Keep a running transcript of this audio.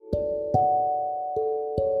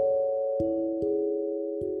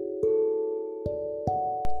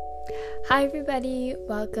Hi everybody,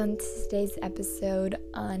 welcome to today's episode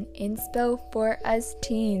on Inspo for Us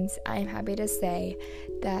Teens. I'm happy to say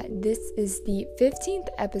that this is the 15th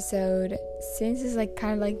episode since it's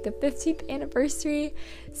kind of the 15th anniversary.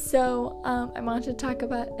 So I want to talk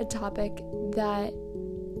about a topic that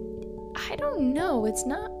I don't know, it's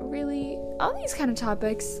not really all these kind of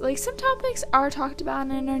topics. Some topics are talked about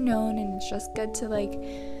and are known, and it's just good to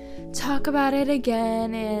talk about it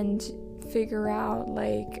again and figure out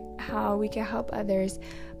how we can help others.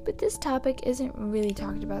 But this topic isn't really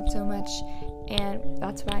talked about so much, and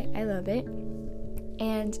that's why I love it.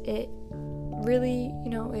 And it really,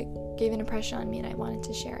 it gave an impression on me, and I wanted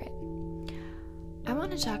to share it. I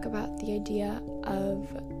want to talk about the idea of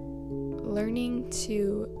learning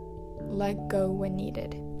to let go when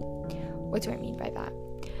needed. What do I mean by that?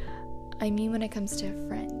 I mean when it comes to a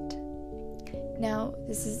friend. Now,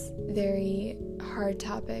 this is a very hard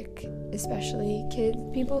topic, especially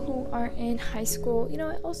people who are in high school,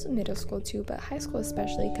 also middle school too, but high school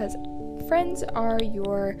especially, because friends are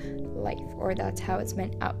your life, or that's how it's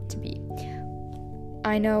meant out to be.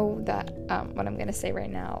 I know that what I'm going to say right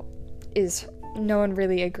now is no one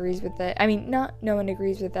really agrees with it. I mean, not no one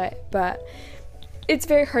agrees with it, but it's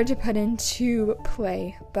very hard to put into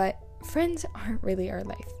play. But friends aren't really our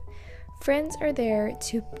life. Friends are there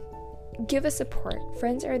to give us support.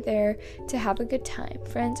 Friends are there to have a good time.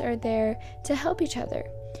 Friends are there to help each other.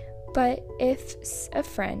 But if a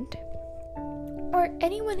friend, or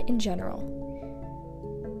anyone in general,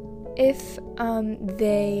 if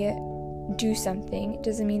they do something, it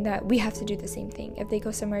doesn't mean that we have to do the same thing. If they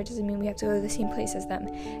go somewhere, it doesn't mean we have to go to the same place as them.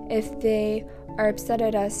 If they are upset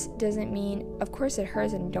at us, doesn't mean, of course it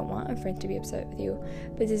hurts and you don't want a friend to be upset with you,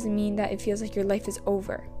 but it doesn't mean that it feels like your life is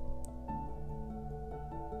over.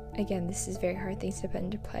 Again, this is very hard things to put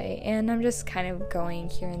into play, and I'm just kind of going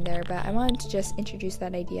here and there, but I wanted to just introduce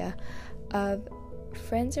that idea of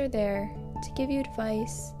friends are there to give you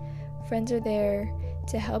advice. Friends are there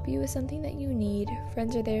to help you with something that you need.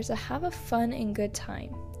 Friends are there to have a fun and good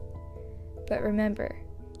time. But remember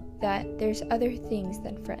that there's other things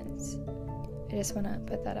than friends. I just want to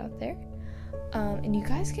put that out there. And you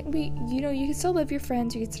guys can be, you can still love your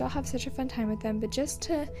friends, you can still have such a fun time with them, but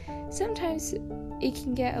sometimes it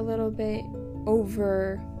can get a little bit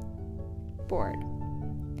overboard.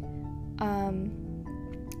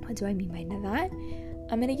 What do I mean by that?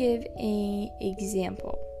 I'm going to give an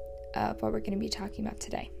example of what we're going to be talking about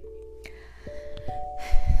today.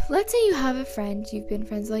 Let's say you have a friend, you've been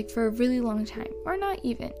friends for a really long time, or not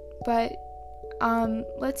even, but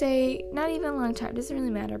let's say not even a long time, doesn't really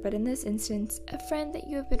matter, but in this instance, a friend that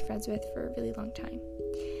you have been friends with for a really long time,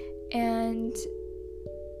 and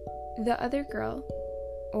the other girl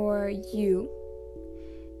or you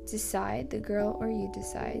decide, the girl or you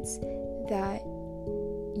decides that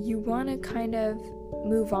you want to kind of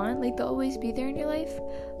move on, they'll always be there in your life,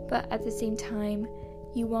 but at the same time,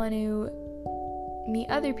 you want to meet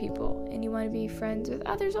other people, and you want to be friends with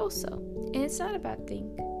others also, and it's not a bad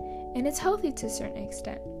thing. And it's healthy to a certain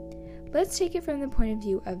extent. Let's take it from the point of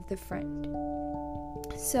view of the friend.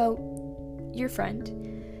 So, your friend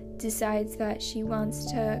decides that she wants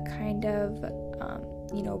to kind of,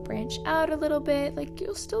 branch out a little bit.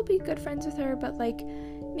 You'll still be good friends with her, but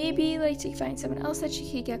maybe to find someone else that she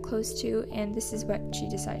could get close to, and this is what she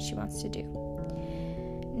decides she wants to do.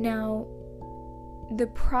 Now, the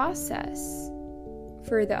process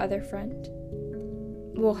for the other friend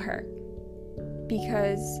will hurt,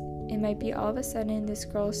 because it might be all of a sudden this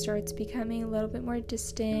girl starts becoming a little bit more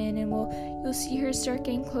distant, and you'll see her start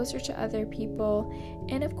getting closer to other people,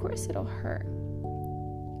 and of course it'll hurt.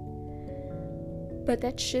 But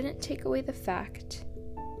that shouldn't take away the fact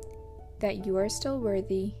that you are still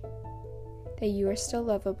worthy, that you are still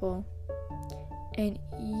lovable, and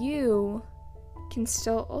you can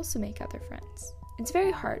still also make other friends. It's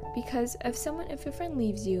very hard, because if a friend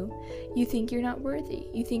leaves you, you think you're not worthy.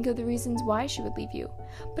 You think of the reasons why she would leave you.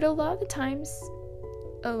 But a lot of times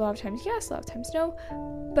yes, a lot of times no.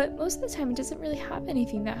 But most of the time, it doesn't really have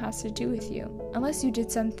anything that has to do with you. Unless you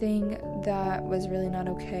did something that was really not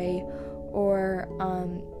okay, or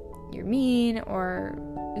you're mean, or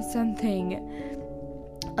something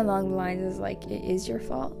along the lines of it is your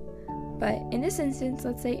fault. But in this instance,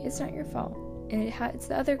 let's say it's not your fault. And it's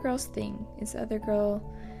the other girl's thing. It's the other girl,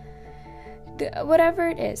 whatever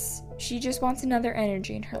it is. She just wants another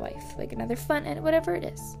energy in her life, another fun, and whatever it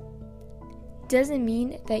is. Doesn't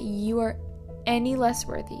mean that you are any less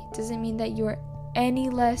worthy. Doesn't mean that you are any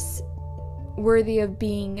less worthy of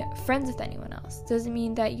being friends with anyone else. Doesn't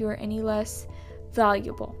mean that you are any less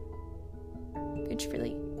valuable, which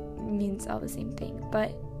really means all the same thing.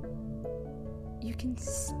 But you can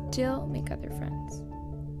still make other friends.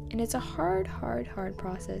 And it's a hard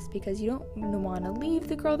process, because you don't want to leave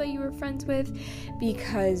the girl that you were friends with,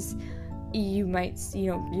 because you might,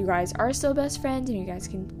 you guys are still best friends, and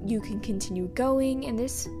you can continue going, and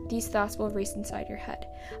these thoughts will race inside your head.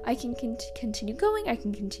 I can continue going, I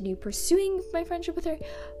can continue pursuing my friendship with her,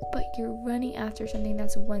 but you're running after something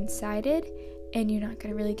that's one-sided, and you're not going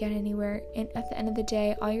to really get anywhere. And at the end of the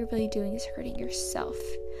day, all you're really doing is hurting yourself.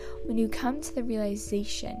 When you come to the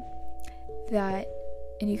realization that,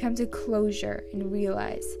 and you come to closure and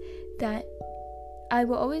realize that I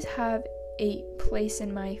will always have a place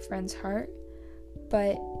in my friend's heart,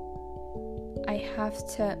 but I have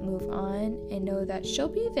to move on and know that she'll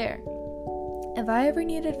be there. If I ever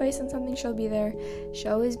need advice on something, she'll be there.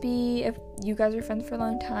 She'll always be, if you guys are friends for a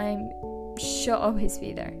long time, she'll always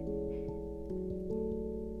be there.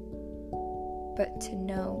 But to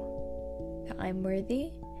know that I'm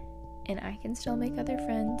worthy, and I can still make other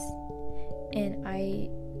friends, and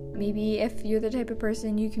maybe if you're the type of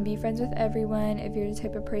person you can be friends with everyone, if you're the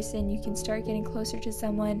type of person you can start getting closer to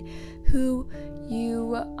someone who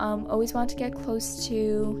you always want to get close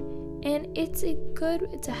to, and it's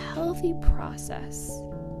a healthy process.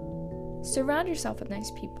 Surround yourself with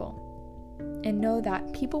nice people, and know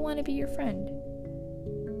that people want to be your friend.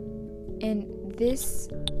 And this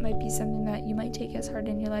might be something that you might take as hard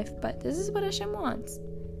in your life, but this is what Hashem wants.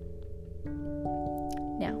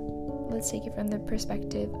 Now, let's take it from the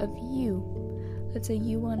perspective of you. Let's say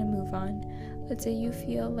you want to move on. Let's say you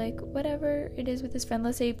feel like whatever it is with this friend,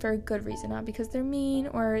 let's say for a good reason, not because they're mean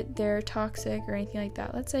or they're toxic or anything like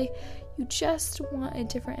that. Let's say you just want a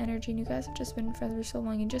different energy, and you guys have just been friends for so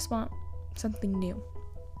long, and you just want something new.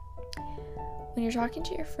 When you're talking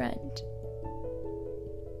to your friend,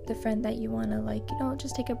 the friend that you want to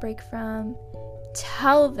just take a break from,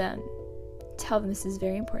 tell them, this is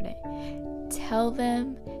very important, tell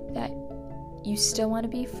them that you still want to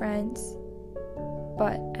be friends,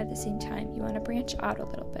 but at the same time you want to branch out a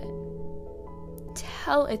little bit.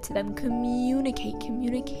 Tell it to them.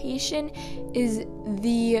 Communication is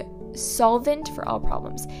the solvent for all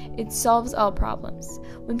problems. It solves all problems.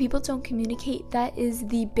 When people don't communicate, that is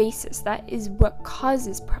the basis, that is what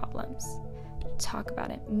causes problems. Talk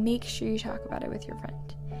about it. Make sure you talk about it with your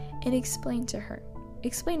friend and explain it to her.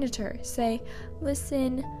 Say,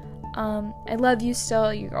 listen, I love you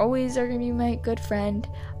still. You always are going to be my good friend.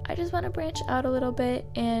 I just want to branch out a little bit,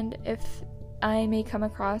 and if I may come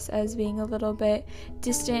across as being a little bit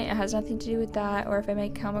distant, it has nothing to do with that. Or if I may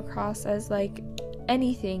come across as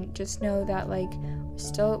anything, just know that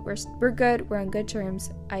we're good, we're on good terms.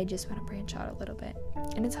 I just want to branch out a little bit,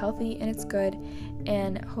 and it's healthy and it's good,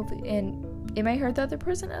 and hopefully, and it might hurt the other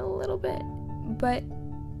person a little bit, but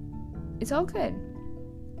it's all good.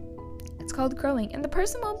 It's called growing, and the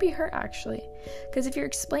person won't be hurt, actually, because if you're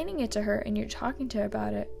explaining it to her and you're talking to her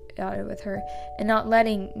about it with her, and not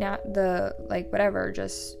letting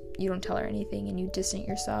just you don't tell her anything, and you distance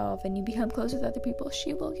yourself and you become close with other people,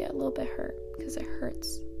 she will get a little bit hurt because it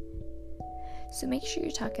hurts. So make sure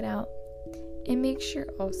you talk it out, and make sure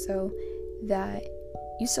also that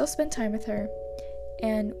you still spend time with her.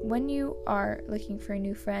 And when you are looking for a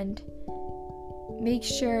new friend, make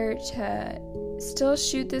sure to still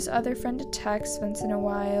shoot this other friend a text once in a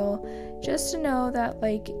while, just to know that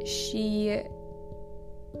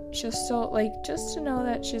she'll still just to know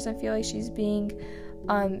that she doesn't feel like she's being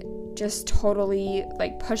just totally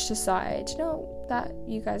pushed aside. To know that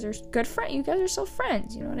you guys are good friends, you guys are still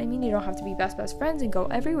friends, you know what I mean? You don't have to be best friends and go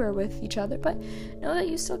everywhere with each other, but know that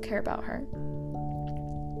you still care about her.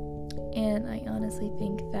 And I honestly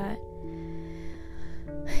think that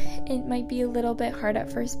it might be a little bit hard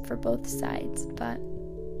at first for both sides, but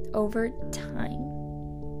over time,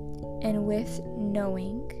 and with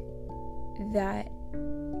knowing that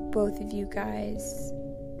both of you guys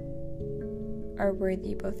are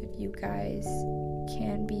worthy, both of you guys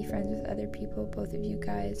can be friends with other people, both of you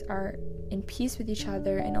guys are in peace with each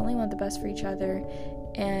other and only want the best for each other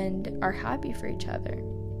and are happy for each other,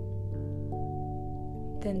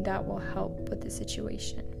 then that will help with the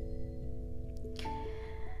situation.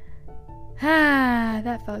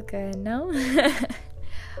 That felt good, no?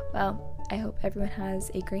 Well, I hope everyone has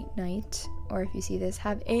a great night, or if you see this,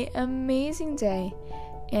 have an amazing day,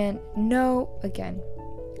 and know, again,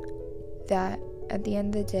 that at the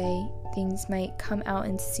end of the day, things might come out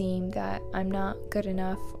and seem that I'm not good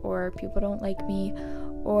enough, or people don't like me,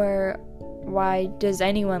 or why does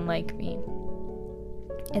anyone like me?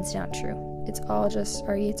 It's not true. It's all just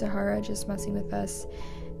our Yetzer Hara just messing with us,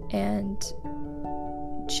 and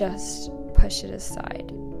just push it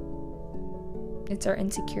aside. It's our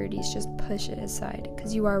insecurities, just push it aside,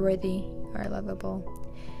 because you are worthy, are lovable,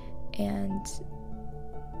 and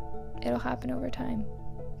it'll happen over time.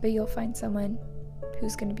 But you'll find someone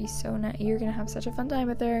who's going to be so nice. You're going to have such a fun time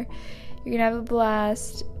with her. You're going to have a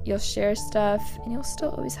blast. You'll share stuff, and you'll still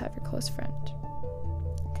always have your close friend.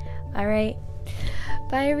 All right.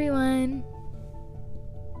 Bye, everyone.